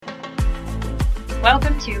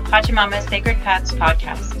Welcome to Pachamama Sacred Paths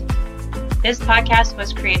podcast. This podcast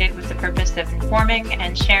was created with the purpose of informing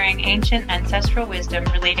and sharing ancient ancestral wisdom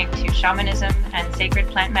relating to shamanism and sacred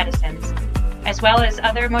plant medicines, as well as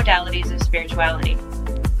other modalities of spirituality.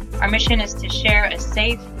 Our mission is to share a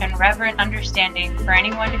safe and reverent understanding for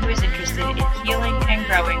anyone who is interested in healing and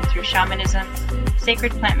growing through shamanism,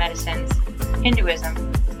 sacred plant medicines, Hinduism,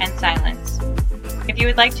 and silence. If you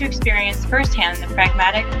would like to experience firsthand the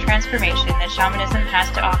pragmatic transformation that shamanism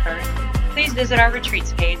has to offer, please visit our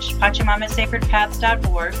retreats page,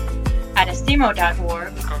 pachamamasacredpaths.org, at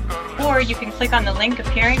estimo.org, or you can click on the link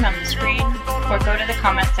appearing on the screen or go to the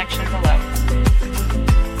comment section below.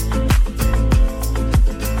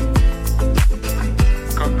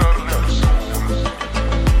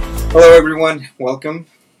 Hello everyone, welcome.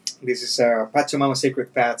 This is Pachamama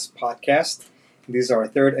Sacred Paths podcast. This is our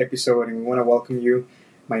third episode and we want to welcome you.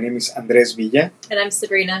 My name is Andres Villa. And I'm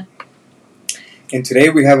Sabrina. And today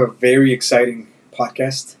we have a very exciting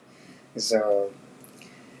podcast. I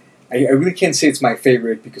really can't say it's my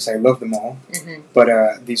favorite because I love them all. Mm-hmm.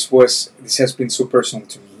 But this has been so personal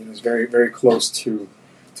to me. It's very, very close to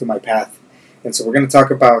my path. And so we're going to talk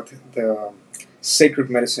about the sacred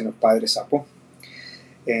medicine of Padre Sapo.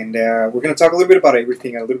 And we're going to talk a little bit about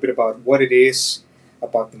everything, a little bit about what it is,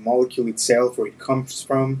 about the molecule itself, where it comes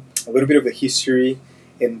from, a little bit of the history,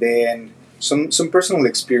 and then some personal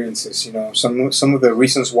experiences. Some of the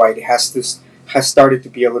reasons why it has started to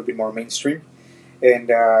be a little bit more mainstream. And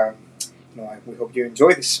we hope you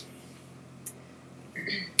enjoy this.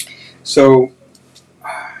 So,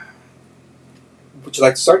 would you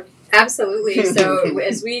like to start? Absolutely. So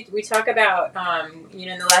as we talk about,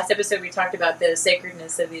 in the last episode we talked about the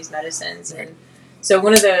sacredness of these medicines. And so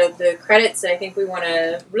one of the credits I think we want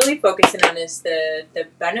to really focus in on is the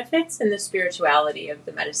benefits and the spirituality of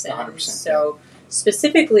the medicine. 100%. So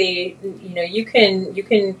specifically, you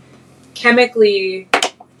can chemically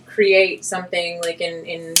create something like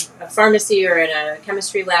in a pharmacy or in a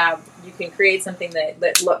chemistry lab. You can create something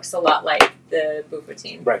that looks a lot like the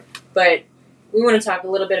Bufotine. Right. But we want to talk a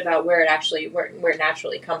little bit about where it naturally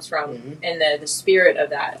comes from, mm-hmm. and the spirit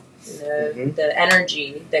of that, and the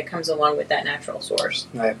energy that comes along with that natural source.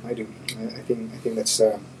 I do. I think that's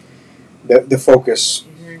the focus,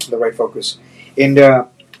 mm-hmm. the right focus. And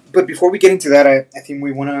but before we get into that, I think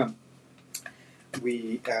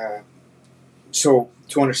so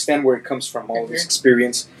to understand where it comes from, all mm-hmm. this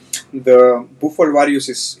experience, the Bufo alvarius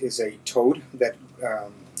is a toad that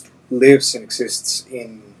lives and exists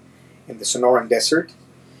in the Sonoran Desert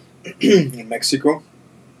in Mexico,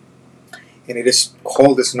 and it is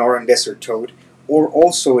called the Sonoran Desert toad, or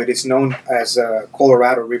also it is known as a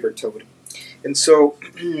Colorado River toad. And so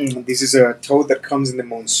this is a toad that comes in the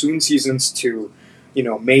monsoon seasons to,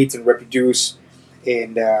 mate and reproduce,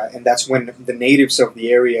 and that's when the natives of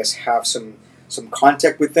the areas have some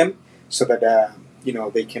contact with them, so that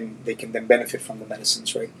they can then benefit from the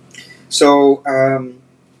medicines, right? So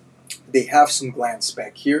they have some glands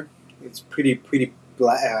back here. It's pretty big,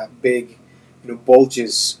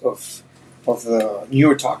 bulges of the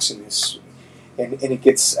neurotoxins, and it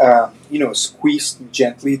gets squeezed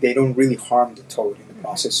gently. They don't really harm the toad in the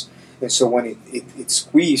process, and so when it's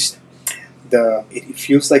squeezed, it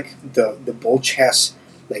feels like the bulge has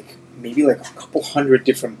maybe a couple hundred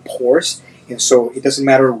different pores, and so it doesn't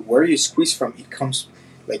matter where you squeeze from. It comes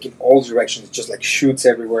in all directions, just shoots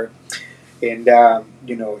everywhere. And,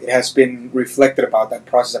 it has been reflected about that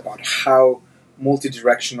process, about how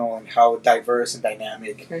multidirectional and how diverse and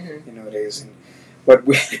dynamic, mm-hmm. It is. But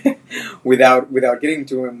without getting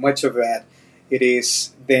into much of that, it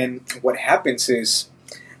is then what happens is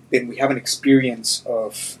then we have an experience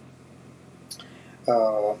of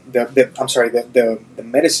the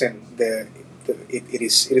medicine. It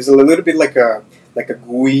is a little bit like a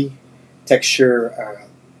gooey texture.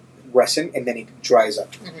 Resin, and then it dries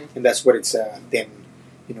up, mm-hmm. and that's what it's then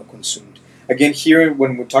consumed. Again, here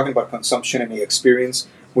when we're talking about consumption and the experience,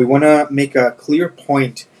 we want to make a clear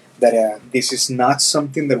point that this is not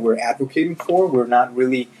something that we're advocating for. We're not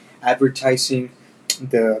really advertising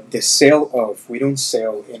the sale of. We don't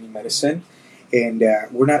sell any medicine, and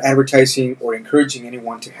we're not advertising or encouraging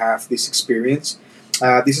anyone to have this experience.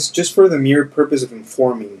 This is just for the mere purpose of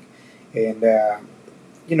informing, and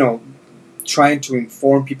trying to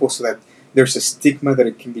inform people so that there's a stigma that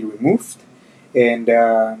it can be removed, and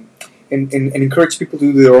encourage people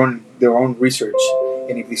to do their own research.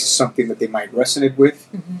 And if this is something that they might resonate with,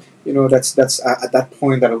 mm-hmm. That's at that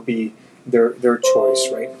point that'll be their choice,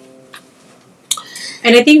 right?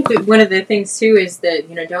 And I think that one of the things too is that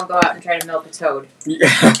don't go out and try to milk a toad. There's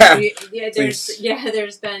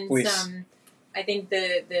been Please. Some. I think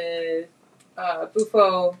the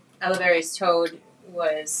Bufo alivarius toad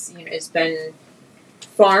was, it's been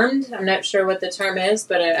farmed. I'm not sure what the term is,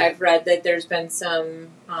 but I've read that there's been some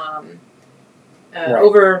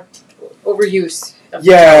overuse.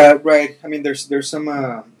 Right. I mean, there's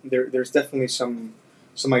some there's definitely some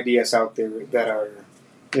ideas out there that are,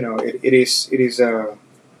 it is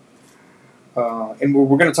and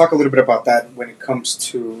we're going to talk a little bit about that when it comes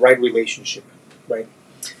to right relationship, right?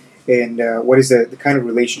 And what is the kind of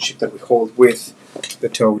relationship that we hold with the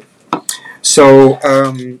toad. So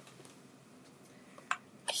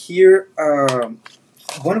here,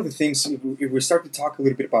 one of the things, if we start to talk a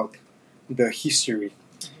little bit about the history,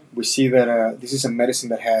 we see that this is a medicine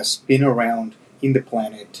that has been around in the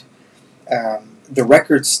planet. The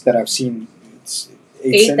records that I've seen, it's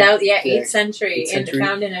 8th century, and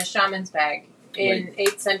found in a shaman's bag in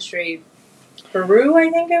 8th century Peru, I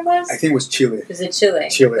think it was. I think it was Chile. Was it Chile?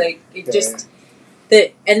 Chile.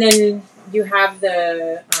 And then you have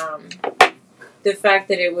the fact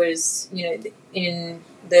that it was, in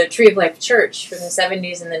the Tree of Life Church from the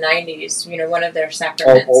 70s and the 90s, one of their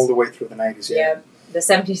sacraments. All the way through the 90s, yeah. The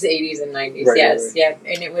 70s, 80s, and 90s, right, yes. Right. Yeah.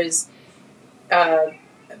 And it was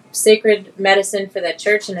sacred medicine for that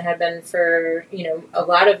church, and it had been for, a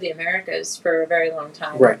lot of the Americas for a very long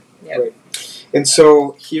time. Right, yep. Right. And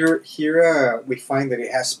so here we find that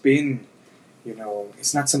it has been,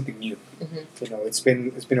 it's not something new. Mm-hmm.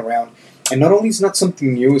 It's been around, and not only is it not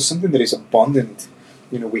something new, it's something that is abundant.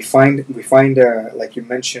 We find like you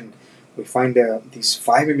mentioned, we find these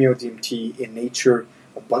 5-MeO-DMT in nature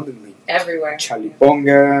abundantly everywhere.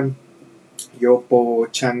 Chaliponga, Yopo,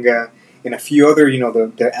 Changa, and a few other.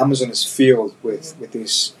 The Amazon is filled with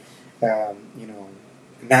these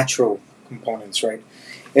natural components, right?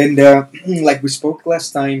 And like we spoke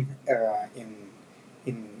last time in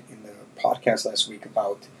the podcast last week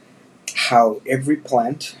about how every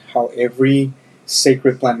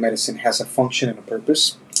sacred plant medicine has a function and a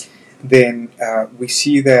purpose, then we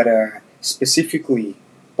see that specifically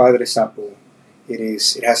Padre Sapo, it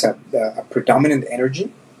has a predominant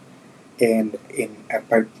energy and in a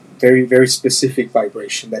very, very specific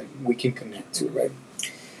vibration that we can connect to, right?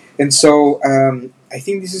 And so I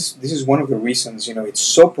think this is one of the reasons, it's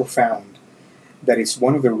so profound that it's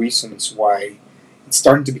one of the reasons why it's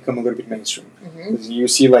starting to become a little bit mainstream. Mm-hmm. You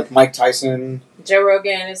see, like Mike Tyson, Joe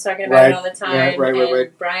Rogan is talking about it all the time.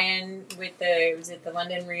 Right. Brian with the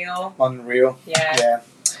London Reel? London Reel. Yeah.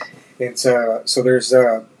 And so there's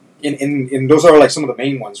and those are like some of the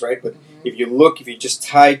main ones, right? But if you just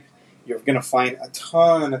type, you're gonna find a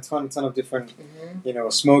ton of different,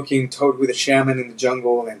 smoking toad with a shaman in the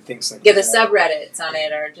jungle and things like that. Yeah, the subreddits on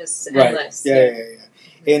it are just endless. Yeah.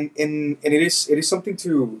 And it is something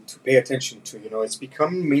to pay attention to. It's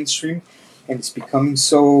becoming mainstream, and it's becoming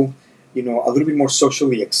so, a little bit more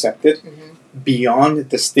socially accepted beyond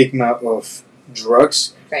the stigma of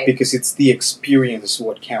drugs, right? Because it's the experience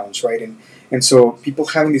what counts, right? And so people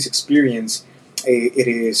having this experience, it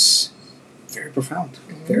is very profound,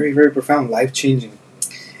 very, very profound, life changing,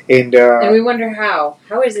 and we wonder how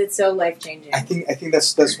is it so life changing? I think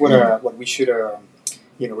that's what we should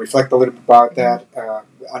reflect a little bit about that,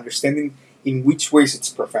 understanding in which ways it's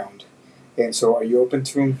profound. And so, are you open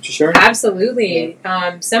to sharing? Absolutely.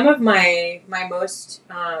 Yeah. Some of my most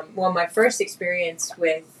my first experience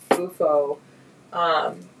with Bufo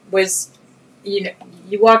was, you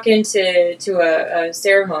walk into a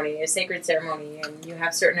ceremony, a sacred ceremony, and you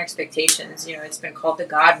have certain expectations. It's been called the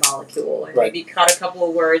God molecule, and maybe caught a couple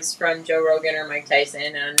of words from Joe Rogan or Mike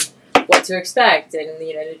Tyson on what to expect, and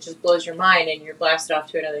it just blows your mind, and you're blasted off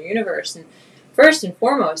to another universe. And first and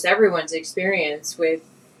foremost, everyone's experience with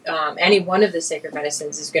any one of the sacred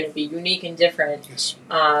medicines is going to be unique and different,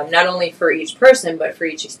 not only for each person, but for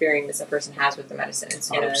each experience a person has with the medicine. It's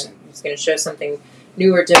going to show something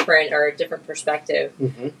new or different, or a different perspective.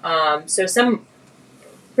 So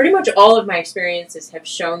pretty much all of my experiences have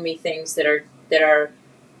shown me things that are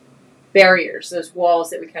barriers, those walls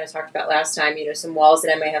that we kind of talked about last time, some walls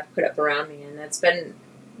that I may have put up around me. And that's been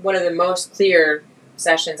one of the most clear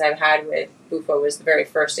sessions I've had with Bufo. Was the very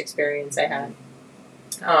first experience I had.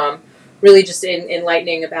 Really just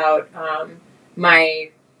enlightening about my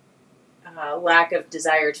lack of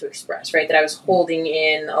desire to express, right? That I was holding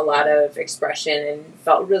in a lot of expression and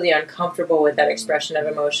felt really uncomfortable with that expression of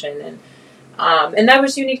emotion. And that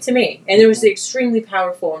was unique to me. And it was extremely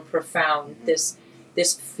powerful and profound,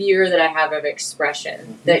 this fear that I have of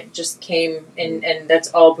expression that just came, and that's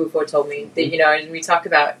all Bufo told me. That, and we talk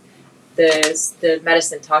about the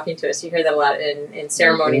medicine talking to us. You hear that a lot in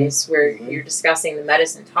ceremonies where you're discussing the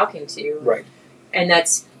medicine talking to you. Right. And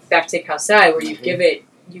that's back to Kaosai, where you give it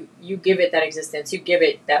you give it that existence, you give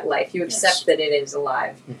it that life, you accept that it is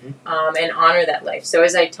alive, and honor that life. So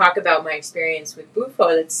as I talk about my experience with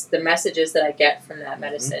Bufo, that's the messages that I get from that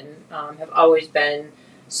medicine have always been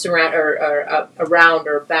around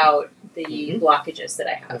or about the blockages that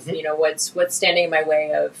I have. You know, what's standing in my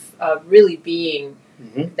way of really being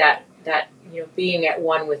that being at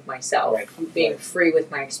one with myself, being free with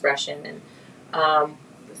my expression. And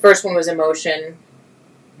the first one was emotion.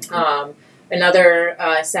 Another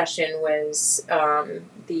session was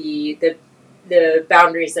the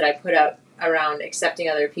boundaries that I put up around accepting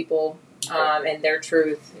other people and their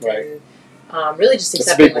truth, and really just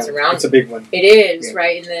accepting what's around. It's a big one. It is,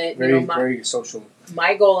 right? And very social.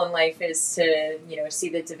 My goal in life is to see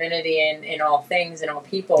the divinity in all things and all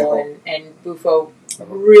people, and Bufo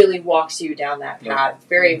really walks you down that path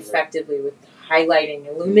very effectively with highlighting,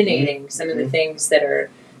 illuminating some of the things that are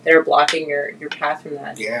blocking your path from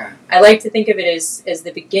that. Yeah. I like to think of it as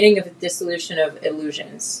the beginning of a dissolution of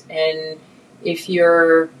illusions. And if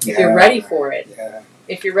you're ready for it,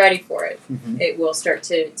 it will start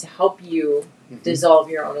to help you dissolve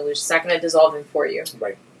your own illusions. It's not going to dissolve them for you.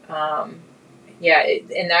 Right.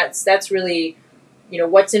 And that's really,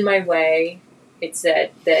 what's in my way. It's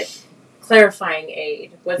that clarifying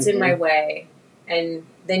aid. What's in my way, and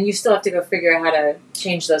then you still have to go figure out how to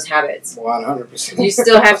change those habits. 100%. You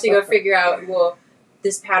still have to go figure out, well,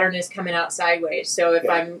 this pattern is coming out sideways. So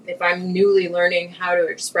if I'm newly learning how to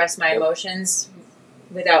express my emotions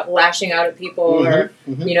without lashing out at people, or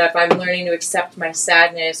if I'm learning to accept my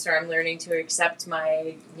sadness, or I'm learning to accept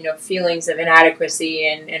my feelings of inadequacy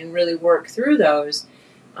and really work through those,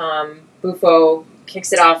 Bufo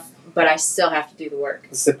kicks it off. But I still have to do the work.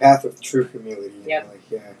 It's the path of true humility. Yep.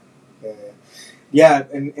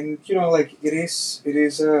 And it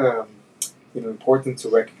is important to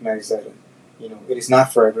recognize that it is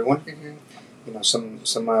not for everyone. Some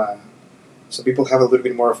people have a little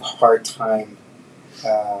bit more of a hard time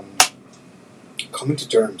coming to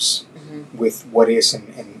terms with what is,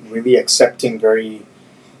 and really accepting very,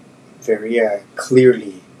 very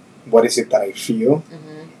clearly what is it that I feel,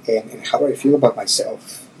 and how do I feel about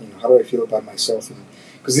myself. How do I feel about myself?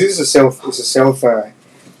 Because this is a self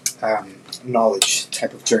knowledge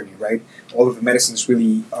type of journey, right? All of the medicines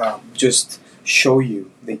really just show you,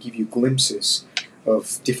 they give you glimpses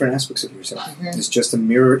of different aspects of yourself. It's just a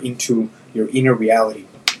mirror into your inner reality.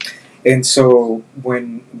 And so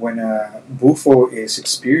when Bufo is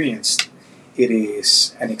experienced, it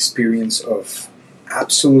is an experience of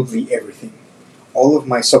absolutely everything. All of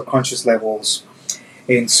my subconscious levels.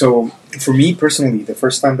 And so, for me personally, the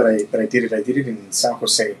first time that I did it in San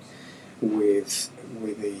Jose with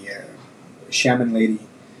a shaman lady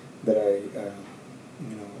that I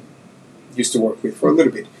used to work with for a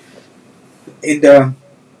little bit, and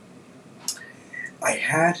I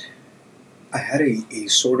had a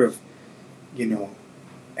sort of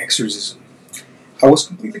exorcism. I was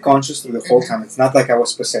completely conscious through the whole time. It's not like I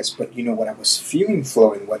was possessed, but what I was feeling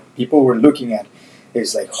flowing, what people were looking at.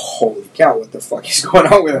 Is like, holy cow, what the fuck is going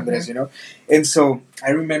on with Andres, And so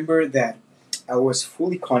I remember that I was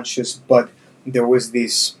fully conscious, but there was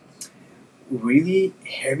this really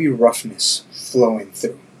heavy roughness flowing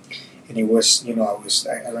through. And it was,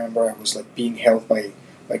 I remember I was like being held by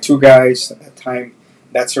two guys at that time.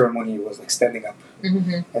 That ceremony was like standing up.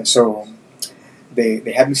 And so they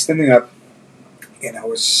had me standing up, and I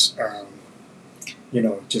was,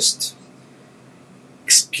 just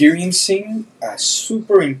experiencing a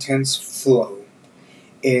super intense flow,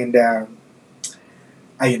 and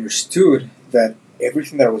I understood that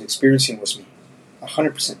everything that I was experiencing was me,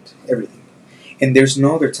 100%, everything. And there's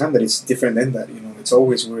no other time that it's different than that. It's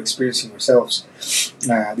always we're experiencing ourselves.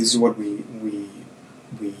 This is what we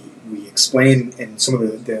explain, and some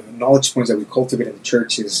of the knowledge points that we cultivate in the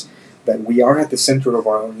church is that we are at the center of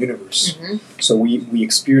our own universe. So we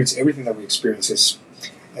experience everything that we experience is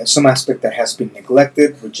some aspect that has been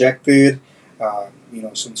neglected, rejected,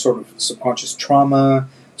 some sort of subconscious trauma,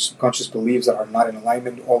 subconscious beliefs that are not in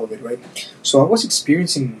alignment, all of it, right? So I was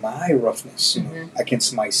experiencing my roughness,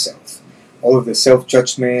 against myself. All of the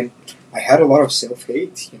self-judgment. I had a lot of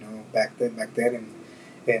self-hate, back then.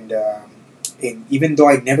 And even though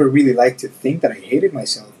I never really liked to think that I hated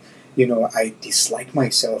myself, I disliked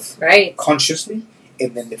myself consciously.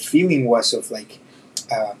 And then the feeling was of like,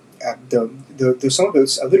 the some of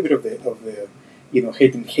those, a little bit of the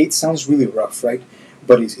hate, and hate sounds really rough, right?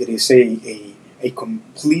 But it is a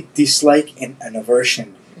complete dislike and an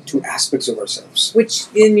aversion to aspects of ourselves, which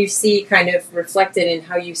then you see kind of reflected in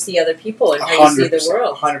how you see other people and how you see the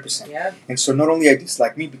world. 100%. Yeah. And so not only I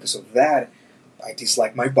dislike me because of that, I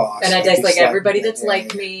dislike my boss. And I dislike everybody that's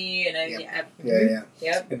like me. And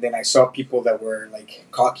And then I saw people that were like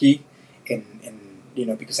cocky and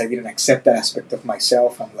because I didn't accept that aspect of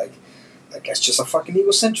myself, I'm like that's just a fucking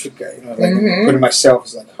egocentric guy. Putting myself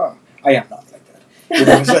as like, I am not like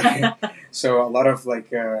that. So a lot of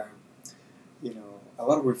like, a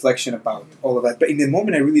lot of reflection about all of that. But in the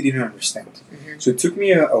moment, I really didn't understand. So it took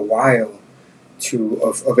me a while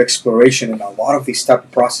of exploration and a lot of these type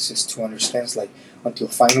of processes to understand, like until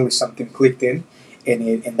finally something clicked in,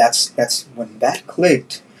 and that's when that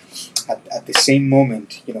clicked. At the same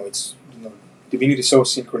moment, it's divinity is so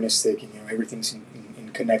synchronistic, and everything's in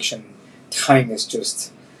connection. Time is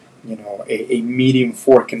just a medium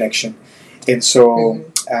for connection, and so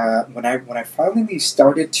when I finally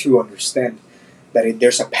started to understand that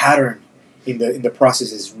there's a pattern in the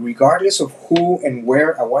processes, regardless of who and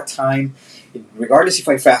where at what time, regardless if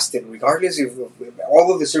I fasted, regardless of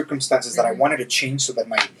all of the circumstances that I wanted to change so that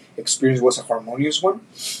my experience was a harmonious one,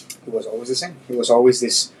 it was always the same. It was always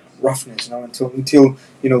this roughness, until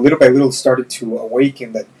little by little started to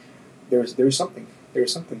awaken that there's something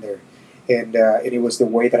there, and it was the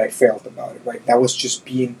way that I felt about it. Right, that was just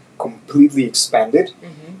being completely expanded,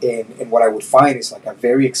 and what I would find is like a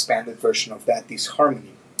very expanded version of that, this harmony.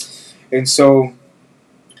 And so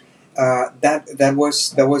that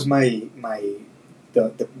was my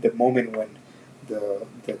the moment when the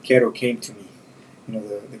Q'ero came to me,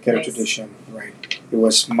 the Q'ero tradition, right? It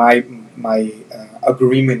was my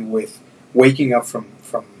agreement with waking up from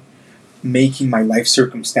making my life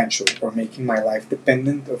circumstantial or making my life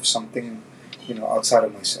dependent of something outside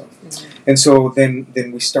of myself. And so then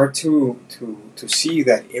we start to see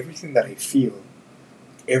that everything that I feel,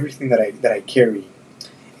 everything that I carry,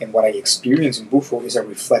 and what I experience in Bufo is a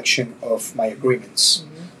reflection of my agreements.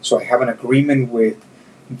 So I have an agreement with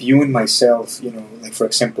viewing myself, like for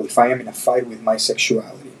example, if I am in a fight with my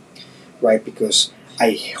sexuality, right? Because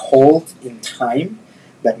I hold in time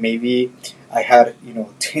that maybe I had,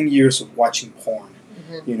 10 years of watching porn,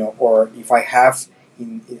 or if I have,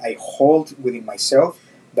 I hold within myself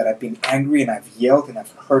that I've been angry and I've yelled and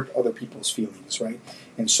I've hurt other people's feelings, right?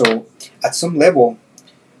 And so at some level,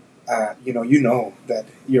 you know that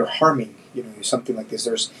you're harming, something like this.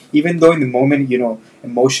 There's, even though in the moment,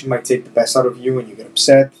 emotion might take the best out of you and you get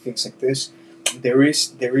upset, things like this, there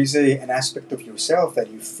is an aspect of yourself that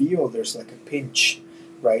you feel there's like a pinch,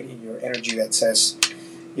 right, in your energy that says,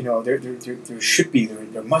 there should be,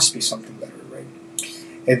 there must be something better, right?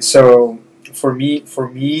 And so for me,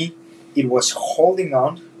 it was holding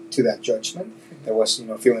on to that judgment that was,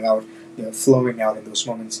 feeling out, flowing out in those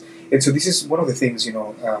moments. And so this is one of the things,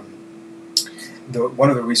 one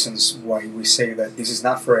of the reasons why we say that this is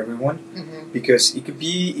not for everyone, because it could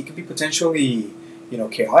be potentially,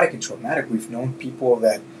 chaotic and traumatic. We've known people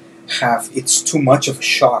that it's too much of a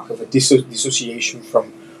shock, of a dissociation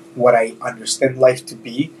from what I understand life to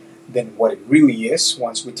be than what it really is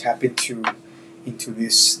once we tap into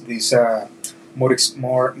these more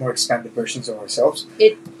expanded versions of ourselves.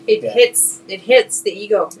 It hits the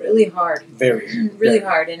ego really hard, very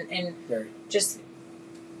hard, and just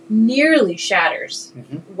nearly shatters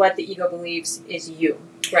what the ego believes is you,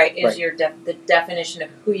 right? Is your the definition of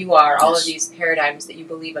who you are. All of these paradigms that you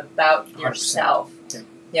believe about yourself.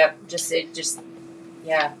 Yep.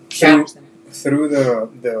 Shatters them. Through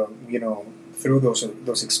through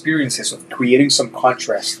those experiences of creating some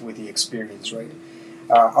contrast with the experience, right?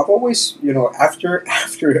 I've always, after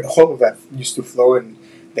all of that used to flow, and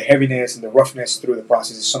the heaviness and the roughness through the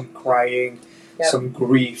process, some crying, some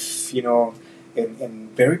grief,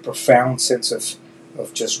 and very profound sense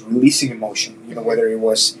of just releasing emotion, whether it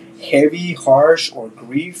was heavy, harsh, or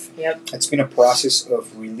grief. It's been a process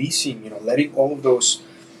of releasing, letting all of those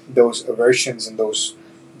aversions and those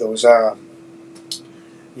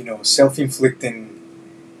self-inflicting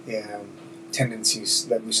tendencies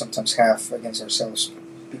that we sometimes have against ourselves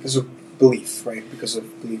because of belief, right? Because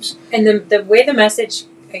of beliefs. And the way the message,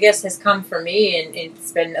 I guess, has come for me, and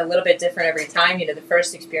it's been a little bit different every time. The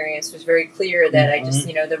first experience was very clear that I just,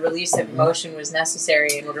 the release of emotion was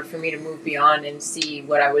necessary in order for me to move beyond and see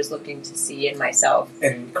what I was looking to see in myself.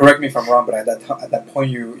 And correct me if I'm wrong, but at that point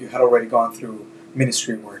you had already gone through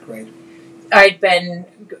ministry work, right? I'd been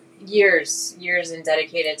years and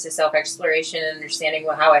dedicated to self-exploration and understanding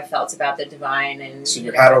how I felt about the divine, and so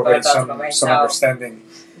you had already some understanding.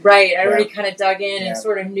 Right, I already kind of dug in and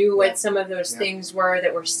sort of knew what some of those things were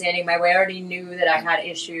that were standing my way. I already knew that I had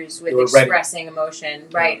issues with expressing emotion.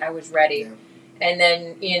 Right, I was ready. And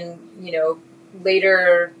then in,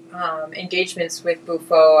 later engagements with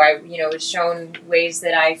Bufo, I, was shown ways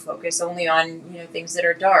that I focus only on, things that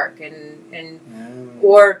are dark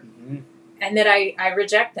and then I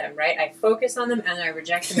reject them, right? I focus on them and I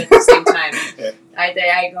reject them at the same time. Yeah.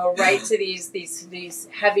 I go right to these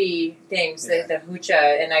heavy things, the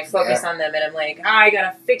hucha, and I focus on them, and I'm like, I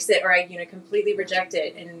gotta fix it, or I completely reject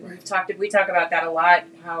it. And we talk about that a lot.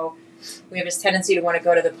 How we have this tendency to want to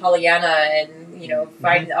go to the Pollyanna and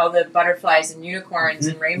find all the butterflies and unicorns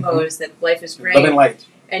and rainbows that life is great. Love and light.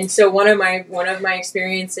 And so one of my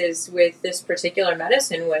experiences with this particular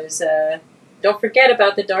medicine was. Don't forget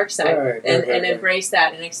about the dark side and embrace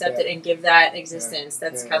that and accept it and give that existence.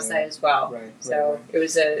 That's Kausai as well. It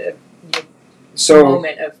was a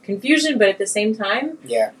moment of confusion, but at the same time,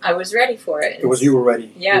 I was ready for it. You were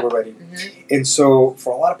ready. Yeah. You were ready. Mm-hmm. And so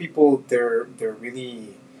for a lot of people, they're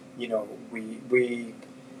really, we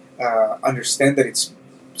understand that it's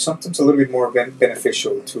sometimes a little bit more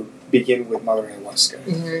beneficial to begin with Mother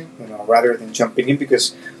Ayahuasca, rather than jumping in,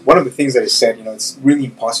 because one of the things that is said, it's really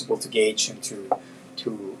impossible to gauge and to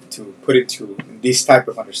put it to these type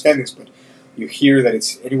of understandings, but you hear that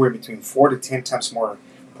it's anywhere between 4 to 10 times more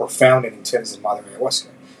profound and intense than Mother Ayahuasca.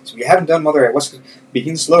 So if you haven't done Mother Ayahuasca,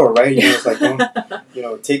 begin slower, right? It's like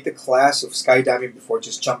don't, take the class of skydiving before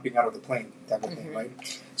just jumping out of the plane, type of thing, right?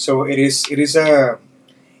 So it is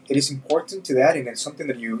important to that, and it's something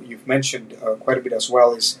that you've mentioned quite a bit as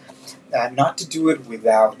well, is not to do it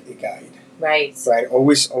without a guide. Right.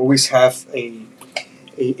 Always have a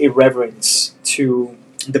reverence to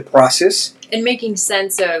the process and making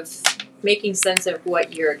sense of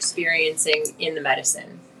what you're experiencing in the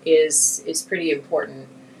medicine is pretty important,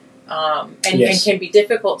 and can be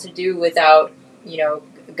difficult to do without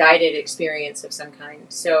guided experience of some kind.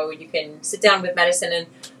 So you can sit down with medicine, and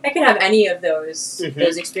I can have any of those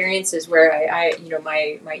experiences where I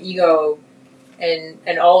my ego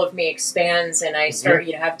and all of me expands, and I start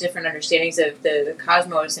have different understandings of the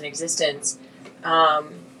cosmos and existence.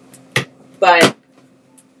 But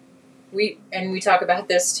we talk about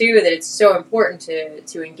this too, that it's so important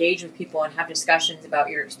to engage with people and have discussions about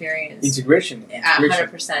your experience. Integration.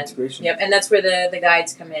 100%. Yep, and that's where the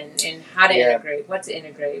guides come in how to integrate, what to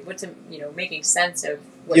integrate, what to making sense of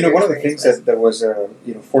what you're one of the things that was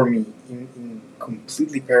for me in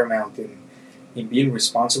completely paramount in being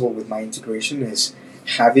responsible with my integration is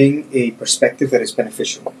having a perspective that is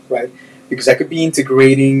beneficial, right? Because I could be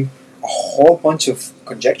integrating a whole bunch of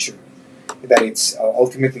conjecture that it's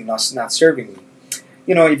ultimately not serving me.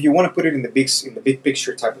 If you want to put it in the big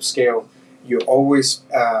picture type of scale, you always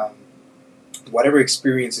whatever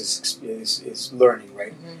experience is learning,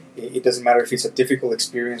 right? It doesn't matter if it's a difficult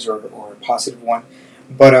experience or a positive one,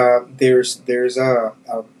 but there's a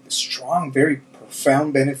strong, very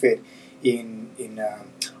profound benefit in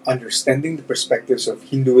understanding the perspectives of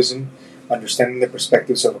Hinduism, understanding the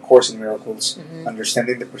perspectives of A Course in Miracles,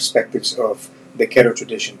 understanding the perspectives of the Keto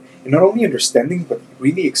tradition, and not only understanding but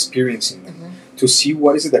really experiencing them to see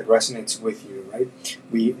what is it that resonates with you. Right?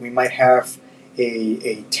 We might have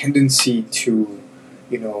a tendency to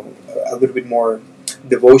a little bit more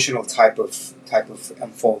devotional type of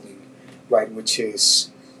unfolding, right? Which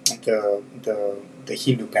is the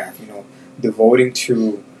Hindu path. Devoting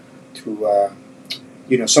to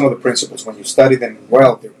some of the principles. When you study them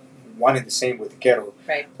well, they're one and the same with the Keto,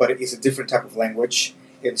 right? But it is a different type of language,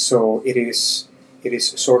 and so it is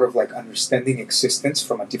sort of like understanding existence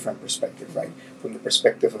from a different perspective, right? From the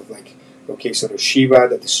perspective of so there's Shiva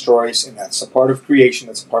that destroys, and that's a part of creation,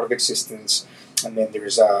 that's a part of existence, and then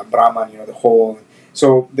there's Brahman, the whole.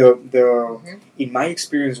 So in my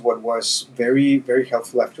experience, what was very, very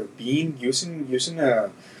helpful after using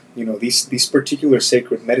this particular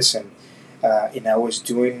sacred medicine, and I was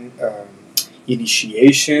doing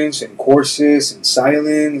initiations and courses and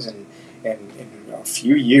silence and a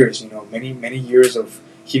few years, many years of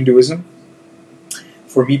Hinduism.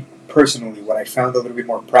 For me personally, what I found a little bit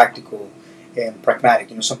more practical and pragmatic,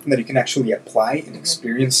 something that you can actually apply and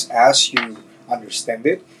experience as you understand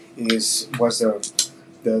it, was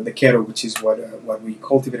the Keto, which is what we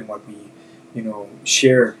cultivate and what we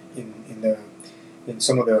share in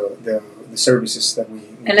some of the services that we.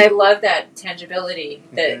 And I love that tangibility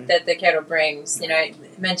that the Keto brings. I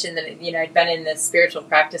mentioned that I'd been in this spiritual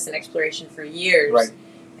practice and exploration for years, right.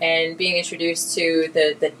 And being introduced to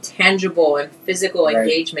the tangible and physical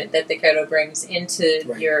engagement that the Keto brings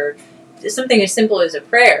into your something as simple as a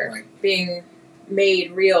prayer being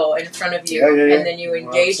made real in front of you, and then you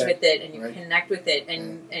engage with it and you connect with it,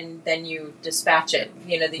 and then you dispatch it.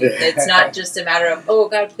 It's not just a matter of, oh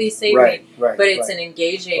God, please save me, but it's an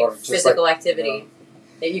engaging physical activity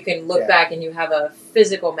that you can look back and you have a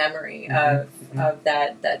physical memory of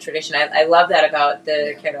that tradition. I love that about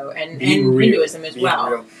the Keto and Hinduism as well.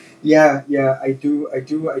 Real. Yeah, yeah, I do. I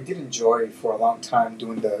did enjoy for a long time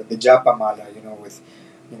doing the japa mala, with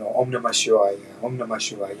Om Namah Shivaya, Om Namah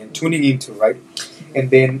Shivaya, and tuning into, right, and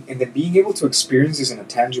then being able to experience this in a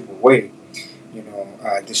tangible way,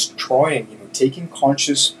 destroying, taking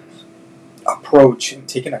conscious approach and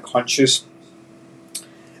taking a conscious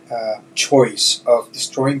choice of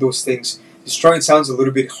destroying those things. Destroying sounds a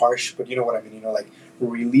little bit harsh, but you know what I mean. Like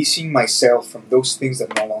releasing myself from those things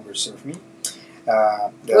that no longer serve me.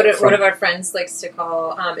 One of our friends likes to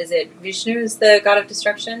call, is it Vishnu is the god of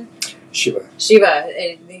destruction? Shiva,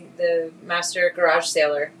 the master garage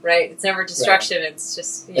sailor, right? It's never destruction, right. It's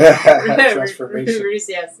just transformation.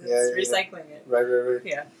 Yes, it's recycling it. Right.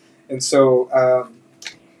 Yeah. And so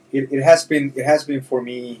it has been for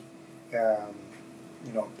me,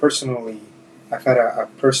 personally, I've had a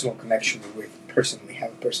personal connection with,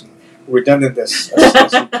 redundant as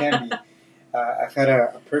you can be. I've had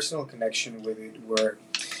a personal connection with it where,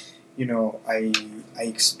 I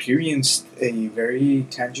experienced a very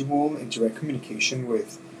tangible and direct communication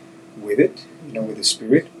with it, with the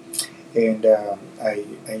spirit, and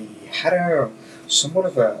I had somewhat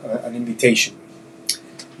of an invitation,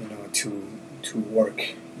 to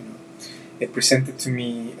work. It presented to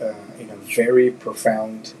me in a very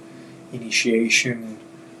profound initiation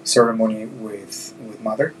ceremony with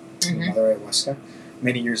Mother Ayahuasca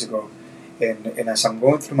many years ago. And as I'm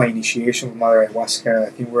going through my initiation with Mother Ayahuasca, I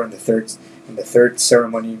think we're in the third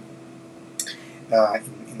ceremony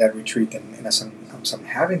in that retreat, and as I'm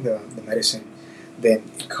having the medicine, then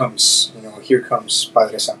it comes, here comes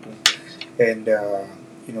Padre Sapu, and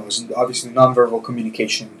it's obviously nonverbal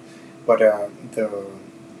communication, but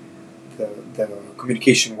the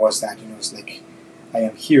communication was that, it's like, I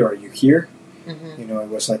am here, are you here? Mm-hmm. It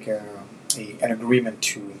was like an agreement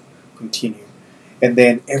to continue. And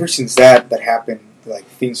then ever since that happened, like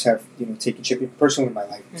things have taken shape personally in my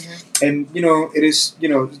life. Mm-hmm. And it is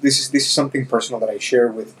this is something personal that I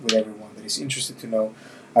share with everyone that is interested to know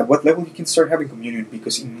at what level you can start having communion,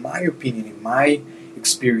 because in my opinion, in my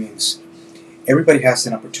experience, everybody has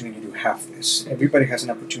an opportunity to have this. Everybody has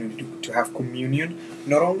an opportunity to have communion,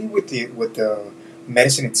 not only with the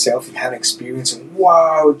medicine itself and have an experience and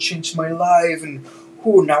wow, it changed my life, and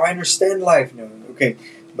now I understand life. Okay,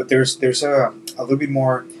 but there's a little bit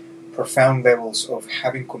more profound levels of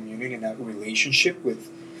having communion in a relationship with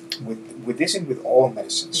this and with all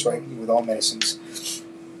medicines, right? With all medicines,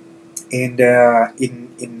 and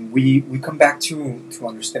we come back to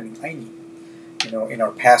understanding Aini. In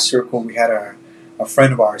our past circle, we had a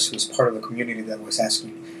friend of ours who was part of the community that was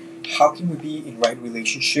asking, how can we be in right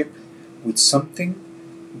relationship with something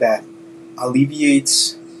that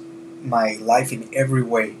alleviates my life in every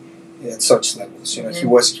way at such levels? Mm-hmm. He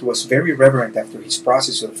was very reverent after his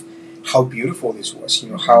process of how beautiful this was,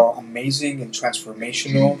 mm-hmm. how amazing and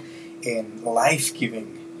transformational and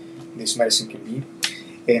life-giving this medicine can be.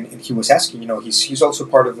 And he was asking, he's also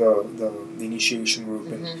part of the initiation group,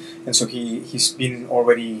 mm-hmm. and so he's been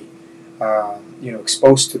already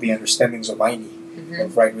exposed to the understandings of Aini, mm-hmm.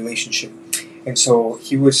 of right relationship, and so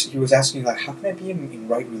he was asking, like, how can I be in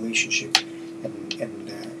right relationship, and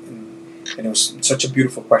it was such a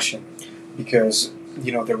beautiful question, because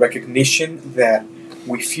the recognition that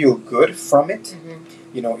we feel good from it, mm-hmm.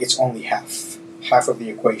 It's only half of the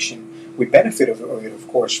equation. We benefit of it, of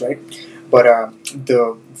course, right? But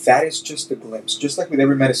that is just a glimpse. Just like with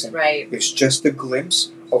every medicine, right. It's just a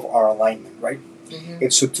glimpse of our alignment, right? Mm-hmm.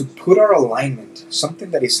 And so to put our alignment,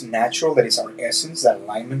 something that is natural, that is our essence, that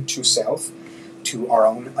alignment to self, to our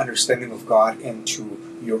own understanding of God, and to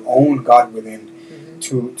your own God within,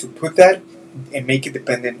 mm-hmm. to put that and make it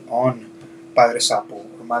dependent on Padre Sapo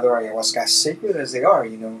or Mother Ayahuasca, as sacred as they are,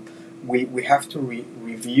 we have to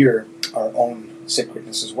revere our own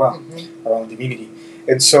sacredness as well, mm-hmm. our own divinity.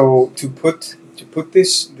 And so to put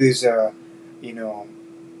this this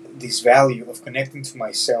value of connecting to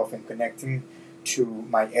myself and connecting to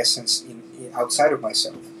my essence in outside of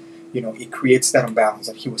myself, it creates that imbalance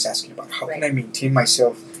that he was asking about. How can I maintain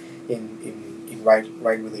myself in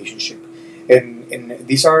right relationship? And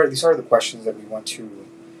these are the questions that we want to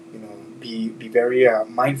be very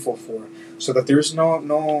mindful for, so that there's not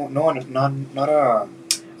an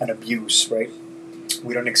abuse, right?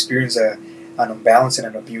 We don't experience an imbalance and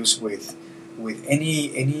an abuse with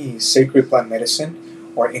any sacred plant medicine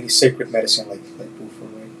or any sacred medicine like Bufo,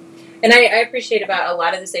 right? And I appreciate about a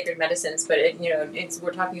lot of the sacred medicines, but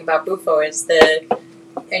we're talking about Bufo is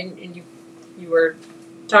and you were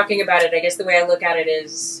talking about it. I guess the way I look at it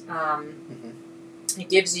is mm-hmm. it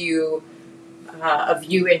gives you a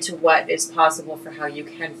view into what is possible for how you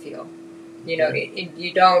can feel. You know,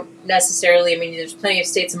 you don't necessarily. I mean, there's plenty of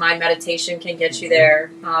states of mind. Meditation can get you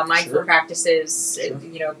there. Mindful practices,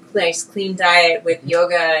 you know, nice clean diet with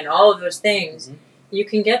yoga and all of those things. You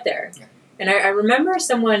can get there. Yeah. And I remember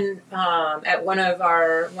someone at one of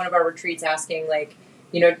our retreats asking, like,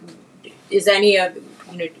 you know, is any of,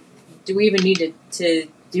 you know, do we even need to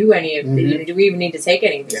do any of the, you know, do we even need to take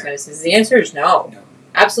any of these medicines? The answer is no.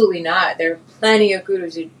 Absolutely not. There are plenty of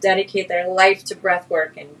gurus who dedicate their life to breath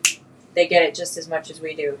work, and they get it just as much as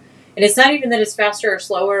we do. And it's not even that it's faster or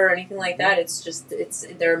slower or anything like that. It's just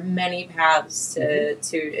there are many paths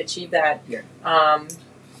to achieve that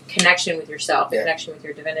connection with yourself, the connection with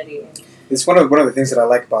your divinity. It's one of the things that I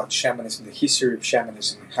like about shamanism, the history of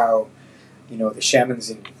shamanism, how, you know, the shamans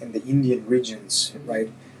in the Indian regions,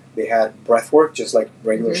 right? They had breath work just like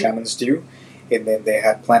regular shamans do, and then they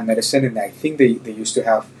had plant medicine, and I think they used to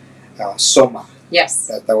have soma. Yes,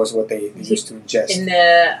 that was what they used to ingest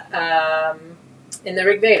in the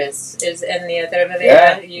Rig Vedas is in the Atharva.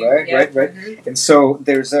 Right. And so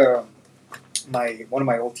there's one of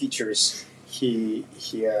my old teachers. He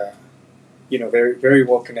you know, very very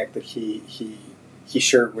well connected. He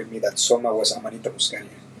shared with me that soma was Amanita muscaria,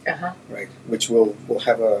 right? Which we'll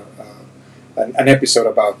have an episode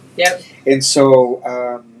about. Yep. And so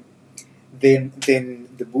then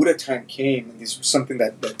the Buddha time came, and this was something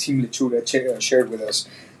that Team Lechuga shared with us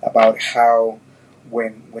about how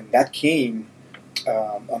when that came,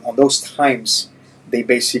 on those times, they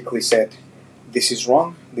basically said, this is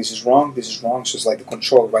wrong, this is wrong, this is wrong. So it's like the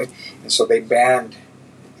control, right? And so they banned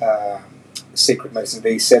sacred medicine.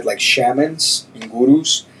 They said, like, shamans and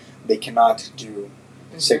gurus, they cannot do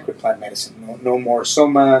sacred plant medicine. No more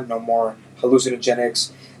soma, no more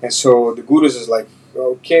hallucinogenics. And so the gurus is like,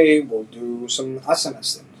 okay, we'll do some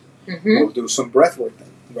asanas then. We'll do some breath work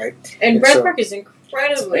then, right? And breath work is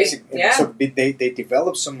incredibly, so they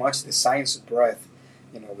developed so much the science of breath,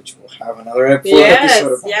 you know, which we'll have another episode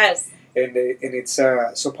about. Yes. And it's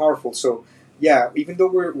so powerful. So yeah, even though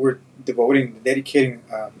we're dedicating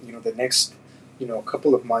you know, the next, you know,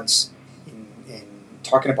 couple of months in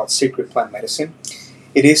talking about sacred plant medicine,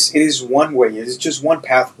 it is one way. It is just one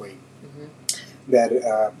pathway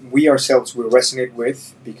that we ourselves will resonate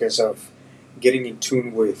with because of getting in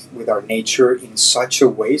tune with our nature in such a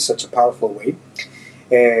way, such a powerful way.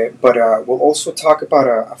 But we'll also talk about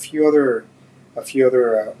a few other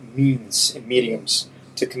means and mediums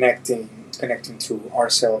to connecting to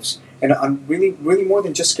ourselves, and really more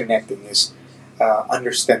than just connecting is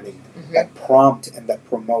understanding that prompt and that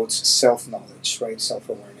promotes self-knowledge, right?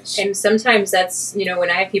 Self-awareness. And sometimes that's, you know, when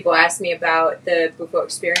I have people ask me about the Bufo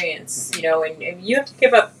experience, you know, and you have to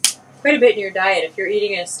give up quite a bit in your diet. If you're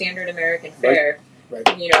eating a standard American fare,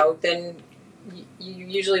 right. You know, then you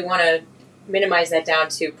usually want to minimize that down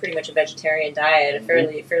to pretty much a vegetarian diet, a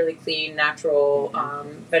fairly clean, natural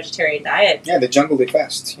vegetarian diet. Yeah, the jungle they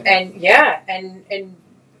fast. You know? And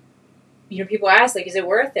you know, people ask, like, is it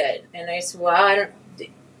worth it? And I said, well, I don't.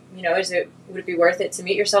 You know, would it be worth it to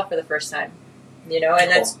meet yourself for the first time? You know,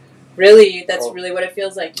 and that's really what it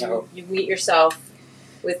feels like. You meet yourself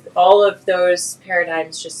with all of those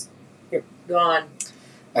paradigms just gone.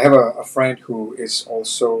 I have a friend who is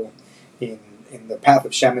also in the path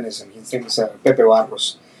of shamanism. His name is Pepe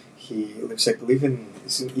Barros. He lives, I believe, in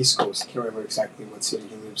the East Coast. I can't remember exactly what city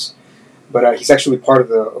he lives, but he's actually part of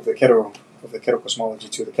the Keto cosmology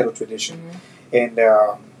too, the Keto tradition, and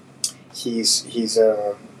he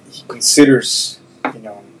considers, you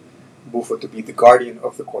know, Bufo to be the guardian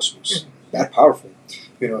of the cosmos. That powerful,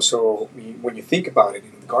 you know. So when you think about it,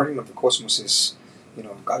 the guardian of the cosmos is, you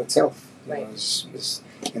know, God itself. You know,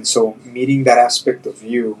 and so meeting that aspect of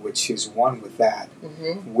you, which is one with that,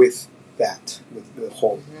 with the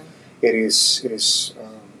whole, it is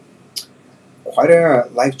quite a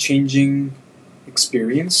life-changing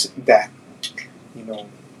experience that, you know,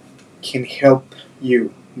 can help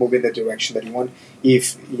you move in the direction that you want.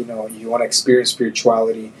 If you know you want to experience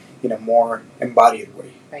spirituality in a more embodied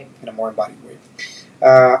way, I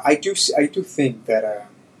do think that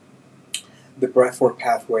the breathwork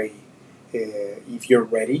pathway, if you're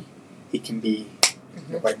ready, it can be.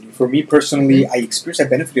 Right. For me personally, I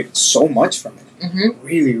benefited so much from it,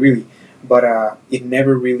 really, but it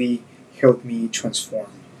never really helped me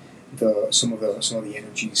transform some of the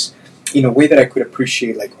energies in a way that I could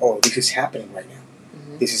appreciate. Like, oh, this is happening right now.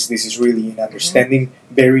 This is really an understanding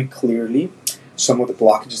very clearly some of the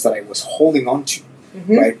blockages that I was holding on to.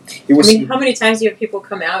 Right? It was. I mean, how many times do you have people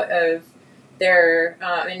come out of their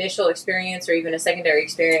initial experience or even a secondary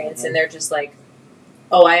experience, and they're just like,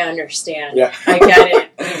 "Oh, I understand. Yeah. I get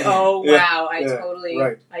it. Like, oh, wow, I totally,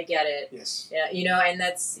 I get it." Yes. Yeah, you know, and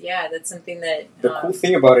that's something that the cool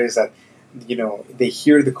thing about it is that they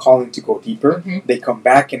hear the calling to go deeper. They come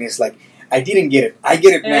back and it's like, I didn't get it. I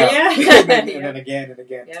get it now. and then again and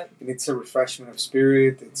again. Yep. And it's a refreshment of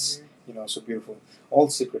spirit. It's, so beautiful. All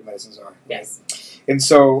sacred medicines are. Yes. Right? And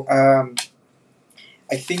so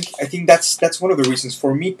I think that's one of the reasons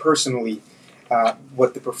for me personally.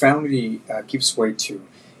 What the profoundity gives way to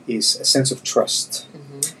is a sense of trust.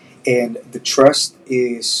 And the trust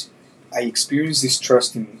is, I experience this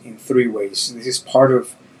trust in three ways. This is part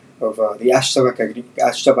of the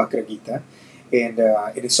Ashtavakra Gita, and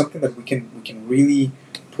it is something that we can really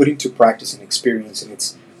put into practice and experience, and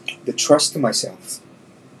it's the trust to myself,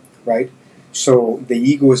 right? So the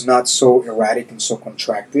ego is not so erratic and so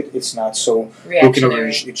contracted. It's not so looking over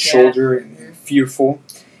its shoulder and fearful.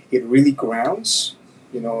 It really grounds,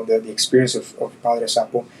 the experience of Padre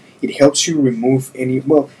Sapo. It helps you remove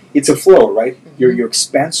it's a flow, right? You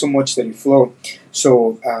expand so much that you flow.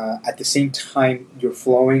 So at the same time, you're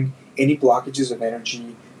flowing any blockages of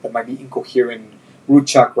energy that might be incoherent, root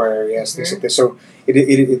chakra areas, things like this. So it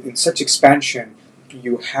in such expansion,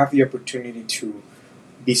 you have the opportunity to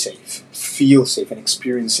be safe, feel safe, and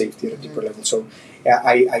experience safety at a deeper level. So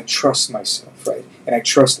I trust myself, right? And I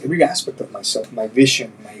trust every aspect of myself, my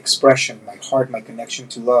vision, my expression, my heart, my connection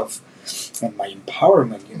to love, and my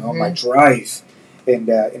empowerment, my drive, and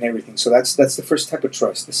everything. So that's the first type of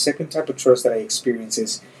trust. The second type of trust that I experience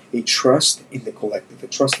is a trust in the collective, a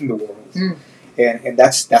trust in the world. And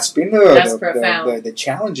that's been the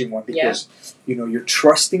challenging one, because you're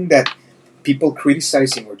trusting that people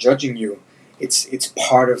criticizing or judging you, it's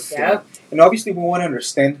part of and obviously we want to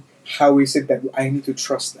understand how is it that I need to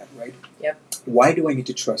trust that, right? Why do I need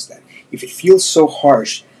to trust that? If it feels so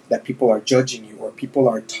harsh that people are judging you or people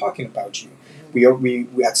are talking about you, we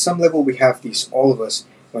at some level we have these, all of us,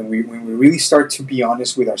 when we really start to be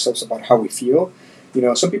honest with ourselves about how we feel.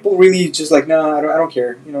 Some people really just like, no, I don't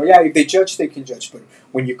care. If they judge, they can judge. But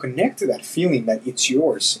when you connect to that feeling that it's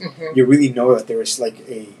yours, you really know that there is like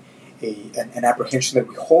an apprehension that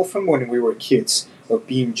we hold from when we were kids, of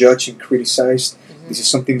being judged and criticized. This is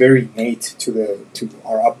something very innate to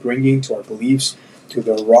our upbringing, to our beliefs, to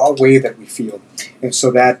the raw way that we feel. And so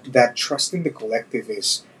that trusting the collective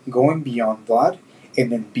is going beyond that,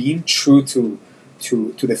 and then being true to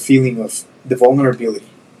the feeling of the vulnerability,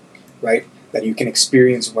 right? That you can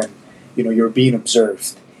experience when you're being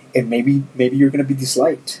observed, and maybe you're going to be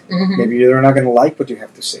disliked. Maybe they're not going to like what you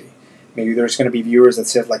have to say. Maybe there's going to be viewers that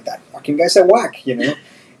said like, that fucking guy's a whack,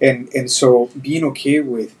 and so being okay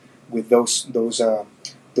with those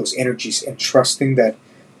energies, and trusting that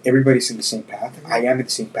everybody's in the same path. I am in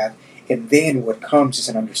the same path, and then what comes is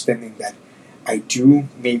an understanding that I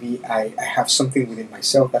have something within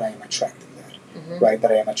myself that I am attracting that, right?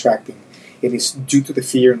 That I am attracting. It is due to the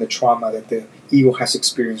fear and the trauma that the ego has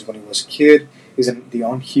experienced when it was a kid, is the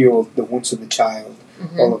unhealed, the wounds of the child,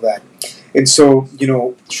 all of that. And so,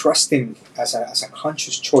 trusting as a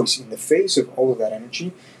conscious choice in the face of all of that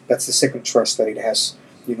energy, that's the second trust that it has,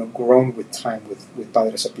 grown with time with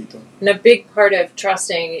Padre Sapito. And a big part of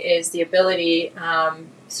trusting is the ability,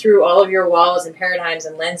 through all of your walls and paradigms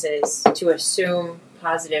and lenses, to assume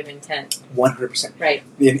positive intent. 100%. Right.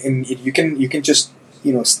 And you can just,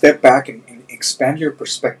 step back and expand your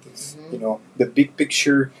perspective. The big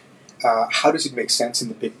picture, how does it make sense in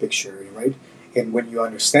the big picture, right? And when you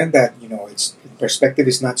understand that, its perspective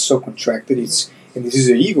is not so contracted, and this is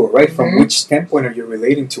the ego, right? From which standpoint are you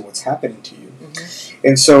relating to what's happening to you?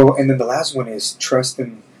 And then the last one is trust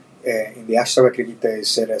in the Ashtavakra Gita is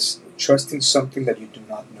said as trust in something that you do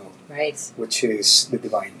not know, right? Which is the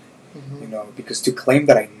divine. Because to claim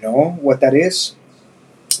that I know what that is,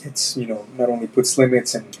 it's not only puts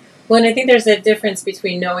limits and. Well, and I think there's a difference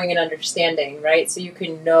between knowing and understanding, right? So you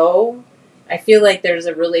can know. I feel like there's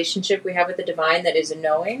a relationship we have with the divine that is a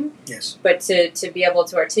knowing. Yes. But to be able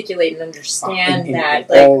to articulate and understand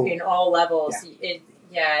in all levels,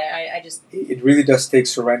 It really does take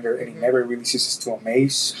surrender, and it never really ceases to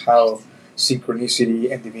amaze how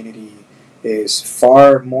synchronicity and divinity is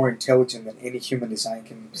far more intelligent than any human design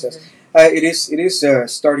can possess. It is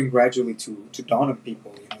starting gradually to dawn on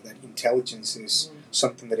people, that intelligence is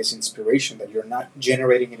something that is inspiration, that you're not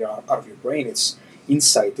generating it out of your brain. It's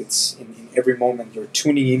insight. It's in every moment you're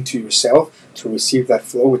tuning into yourself to receive that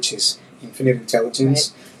flow, which is infinite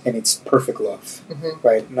intelligence, and it's perfect love,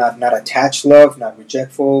 right? Not attached love, not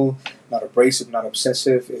rejectful, not abrasive, not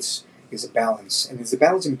obsessive. It's a balance, and it's a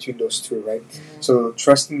balance in between those two, right? So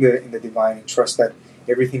trust in the divine, and trust that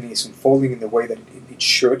everything is unfolding in the way that it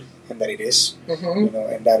should, and that it is, and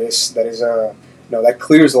that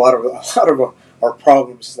clears a lot of our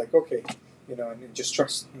problems. It's like, okay, and just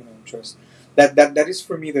trust, trust. That is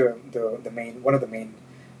for me the main, one of the main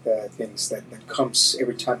things that comes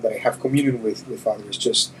every time that I have communion with others.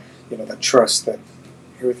 Just that trust that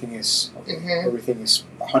everything is okay. Everything is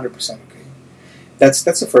 100% okay. That's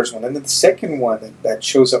the first one, and then the second one that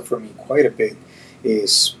shows up for me quite a bit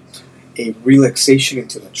is a relaxation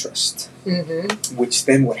into the trust. Which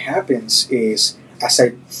then what happens is, as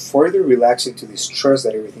I further relax into this trust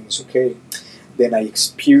that everything is okay, then I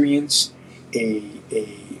experience a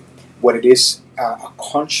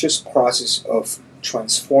conscious process of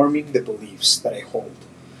transforming the beliefs that I hold,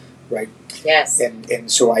 right? Yes.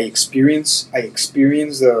 And so I experience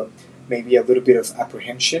maybe a little bit of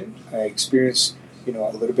apprehension. I experience a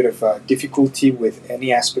little bit of difficulty with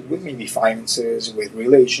any aspect, with maybe finances, with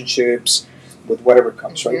relationships, with whatever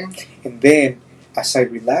comes, right? And then as I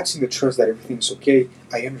relax in the trust that everything's okay,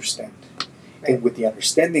 I understand. Right. And with the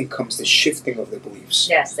understanding comes the shifting of the beliefs.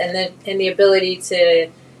 Yes, and the ability to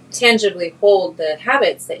tangibly hold the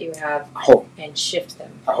habits that you have and shift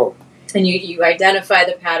them. And you identify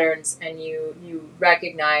the patterns, and you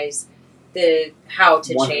recognize how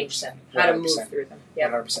to change them, how to move through them.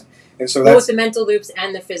 100%. And so that's both the mental loops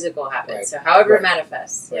and the physical habits. Right. So however it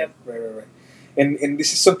manifests. Right. And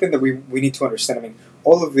this is something that we need to understand. I mean,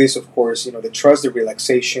 all of this, of course, the trust, the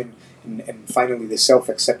relaxation, and finally the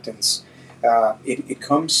self-acceptance. It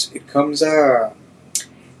comes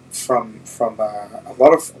from a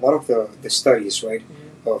lot of the studies, right?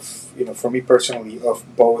 Of for me personally, of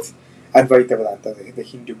both Advaita Vedanta, the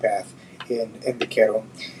Hindu path, and the Keto.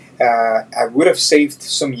 I would have saved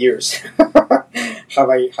some years have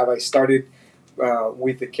I started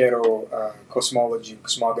with the Keto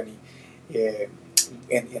cosmogony,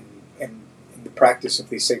 and the practice of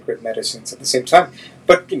these sacred medicines at the same time.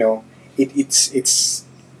 But it's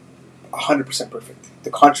 100% perfect.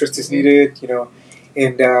 The contrast is needed,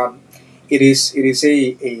 and it is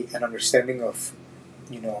an understanding of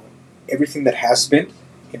everything that has been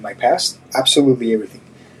in my past, absolutely everything.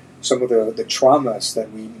 Some of the traumas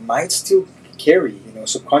that we might still carry,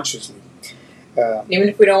 subconsciously. Even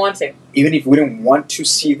if we don't want to. Even if we don't want to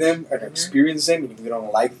see them or experience them, even if we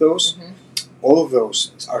don't like those, all of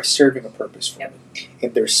those are serving a purpose for me.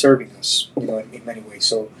 And they're serving us, in many ways.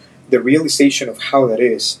 So the realization of how that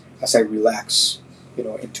is, as I relax,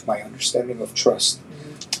 into my understanding of trust,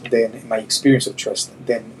 then my experience of trust,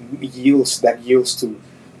 then yields to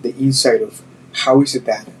the insight of how is it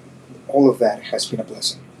that all of that has been a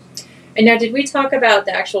blessing. And now, did we talk about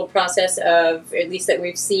the actual process of, at least that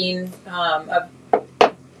we've seen, of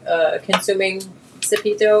consuming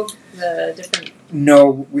sapito, the different?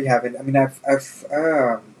 No, we haven't. I mean,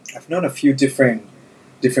 I've known a few different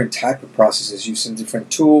type of processes using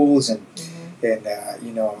different tools and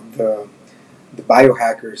the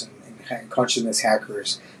biohackers and consciousness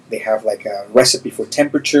hackers. They have like a recipe for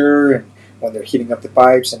temperature and when they're heating up the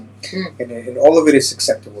pipes and all of it is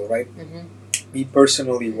acceptable, right? Me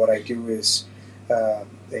personally, what I do is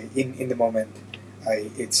in the moment,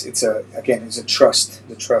 it's a trust,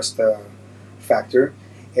 the trust factor,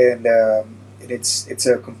 and it's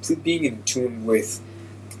a complete being in tune with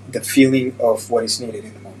the feeling of what is needed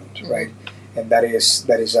in the moment, right? And that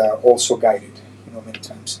is also guided, many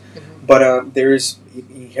times. But there is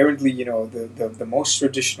inherently, the most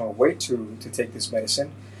traditional way to take this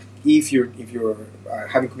medicine, if you're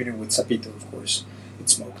having communion with sapito, of course,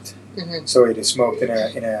 it's smoked. So it is smoked in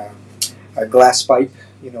a glass pipe,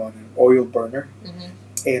 an oil burner,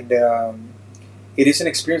 and it is an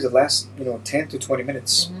experience that lasts 10 to 20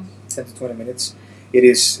 minutes. 10 to 20 minutes. It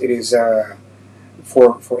is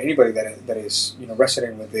for anybody that is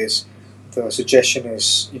resonating with this. The suggestion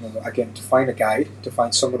is again to find a guide, to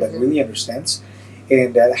find someone that really understands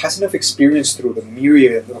and that has enough experience through the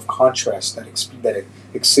myriad of contrast that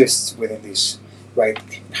exists within these. Right,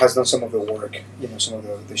 has done some of the work, some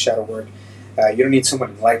of the shadow work. You don't need someone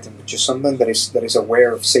enlightened, but just someone that is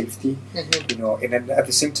aware of safety, and then at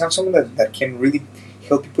the same time, someone that can really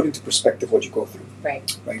help you put into perspective what you go through. Right.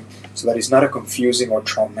 So that is not a confusing or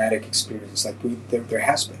traumatic experience like there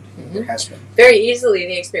has been. There has been. Very easily,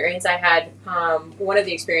 the experience I had, one of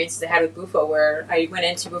the experiences I had with Bufo, where I went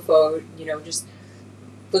into Bufo, just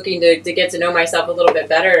looking to get to know myself a little bit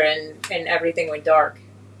better, and everything went dark.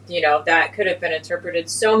 That could have been interpreted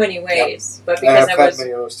so many ways, but because I was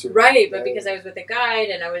many of those too. Right, but because I was with a guide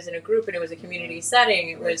and I was in a group and it was a community setting,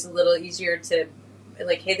 it was a little easier to,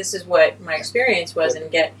 hey, this is what my experience was,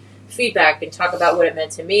 and get feedback and talk about what it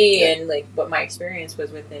meant to me and what my experience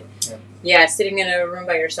was with it. Yeah, sitting in a room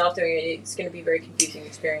by yourself doing it, it's going to be a very confusing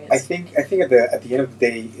experience. I think at the end of the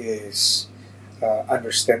day is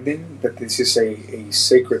understanding that this is a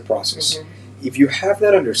sacred process. If you have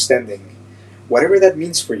that understanding, whatever that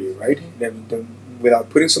means for you, right? without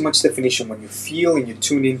putting so much definition, when you feel and you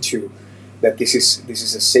tune into that this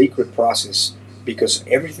is a sacred process, because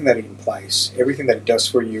everything that it implies, everything that it does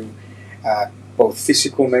for you, both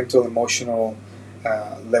physical, mental, emotional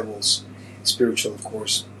levels, spiritual, of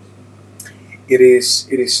course, it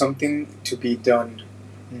is something to be done,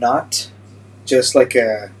 not just like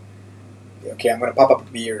I'm going to pop up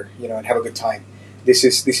a beer, and have a good time. This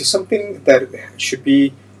is something that should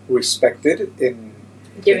be respected in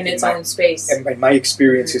given its own space. And in my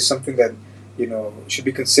experience, is something that should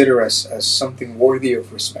be considered as something worthy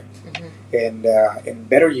of respect. And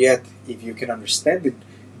better yet, if you can understand it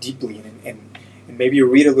deeply and maybe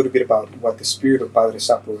read a little bit about what the spirit of Padre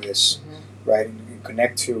Sapo is, right, and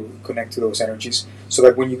connect to those energies, so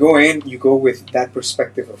that when you go in, you go with that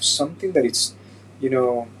perspective of something that it's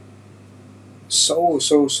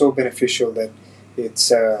so beneficial, that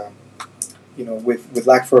it's with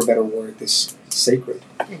lack for a better word, is sacred.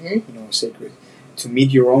 Sacred, to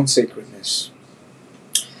meet your own sacredness.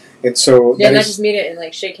 And so not just meet it and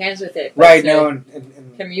like shake hands with it, right now,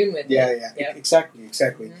 and commune with it. Yeah, exactly.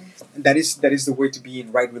 And that is the way to be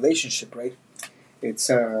in right relationship, right? It's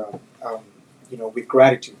with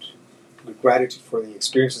gratitude for the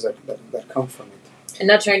experiences that come from it, and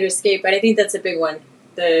not trying to escape. But I think that's a big one.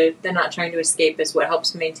 The not trying to escape is what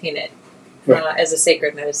helps maintain it. Right. As a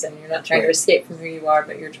sacred medicine, you're not trying to escape from who you are,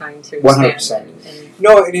 but you're trying to 100%.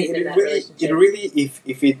 It really,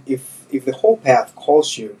 if the whole path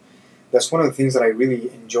calls you, that's one of the things that I really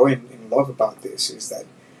enjoy and love about this, is that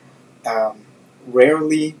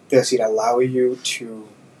rarely does it allow you to,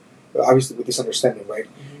 obviously with this understanding, right?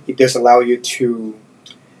 It does allow you to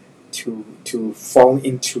fall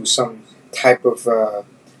into some type of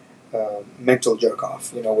mental jerk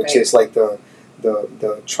off, which is like the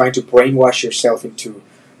trying to brainwash yourself into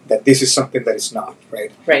that this is something that is not,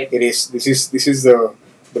 right? Right. This is the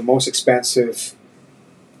most expansive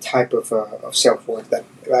type of self-worth that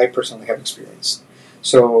I personally have experienced.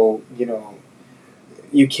 So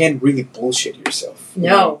you can't really bullshit yourself.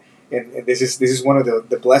 No. And this is one of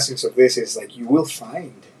the blessings of this, is like you will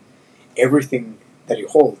find everything that you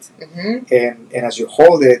hold, and as you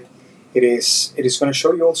hold it, it is going to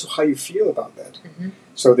show you also how you feel about that.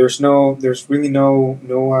 So there's really no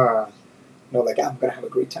like, I'm gonna have a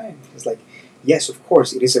great time. It's like, yes, of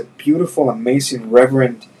course, it is a beautiful, amazing,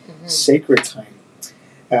 reverent, sacred time,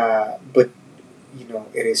 but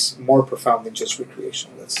it is more profound than just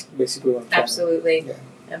recreational. That's basically what I'm trying Absolutely. to,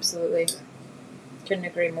 Absolutely. Couldn't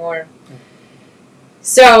agree more.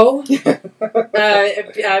 So,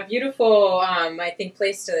 a beautiful, I think,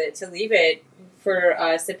 place to leave it. For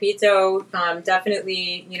Cepito,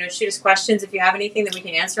 definitely, shoot us questions if you have anything that we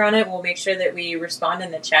can answer on it. We'll make sure that we respond in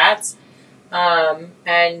the chats.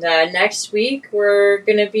 And next week, we're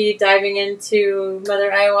going to be diving into Mother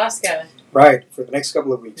Ayahuasca. Right, for the next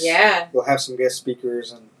couple of weeks. Yeah. We'll have some guest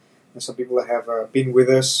speakers and some people that have been with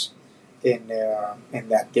us in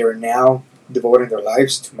that they're now devoting their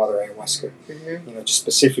lives to Mother Ayahuasca. Just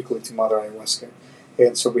specifically to Mother Ayahuasca.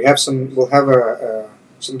 And so we'll have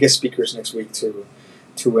some guest speakers next week to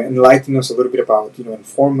enlighten us a little bit about,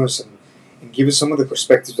 inform us and give us some of the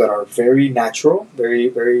perspectives that are very natural, very,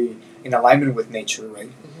 very in alignment with nature,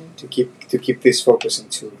 right? To keep this focus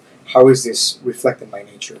into how is this reflecting my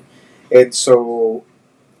nature. And so,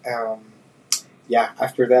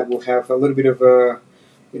 after that we'll have a little bit of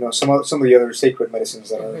some of the other sacred medicines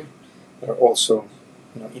that are also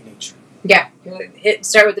in nature. Yeah, we'll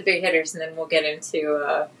start with the big hitters, and then we'll get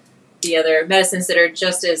into the other medicines that are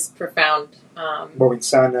just as profound.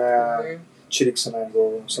 Bovinsana,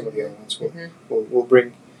 Chiricsanango, some of the other ones.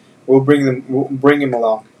 We'll bring them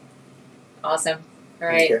along. Awesome. All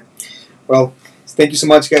right. Okay. Well, thank you so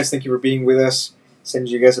much, guys. Thank you for being with us. Send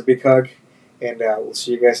you guys a big hug, and we'll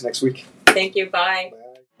see you guys next week. Thank you. Bye. Bye.